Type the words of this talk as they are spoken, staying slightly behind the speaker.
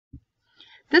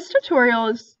This tutorial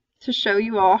is to show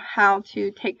you all how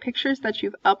to take pictures that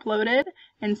you've uploaded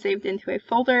and saved into a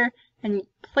folder and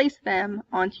place them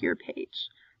onto your page.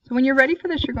 So when you're ready for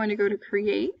this, you're going to go to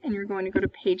Create and you're going to go to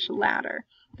Page Ladder.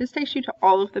 This takes you to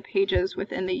all of the pages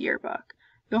within the yearbook.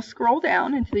 You'll scroll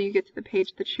down until you get to the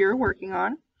page that you're working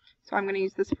on. So I'm going to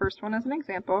use this first one as an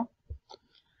example.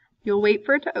 You'll wait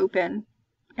for it to open,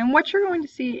 and what you're going to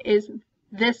see is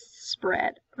this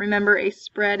spread. Remember, a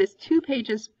spread is two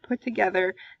pages put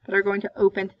together that are going to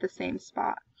open to the same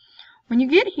spot. When you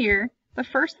get here, the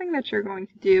first thing that you're going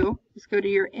to do is go to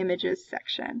your Images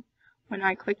section. When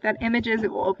I click that Images,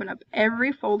 it will open up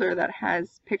every folder that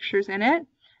has pictures in it,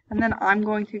 and then I'm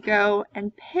going to go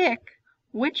and pick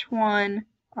which one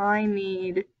I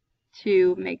need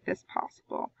to make this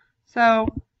possible. So,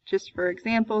 just for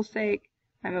example's sake,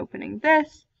 I'm opening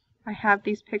this. I have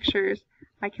these pictures.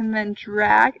 I can then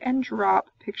drag and drop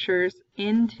pictures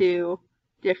into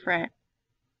different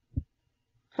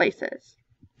places.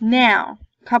 Now,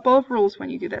 a couple of rules when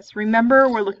you do this. Remember,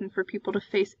 we're looking for people to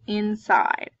face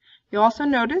inside. You'll also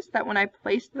notice that when I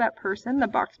placed that person, the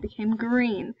box became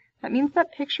green. That means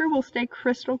that picture will stay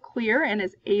crystal clear and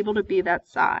is able to be that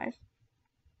size.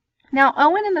 Now,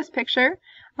 Owen in this picture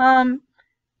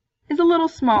is a little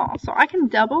small, so I can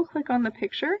double click on the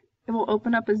picture. It will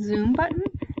open up a zoom button,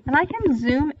 and I can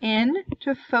zoom in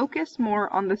to focus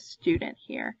more on the student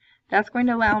here. That's going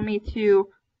to allow me to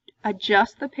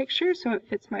adjust the picture so it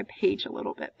fits my page a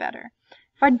little bit better.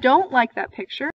 If I don't like that picture,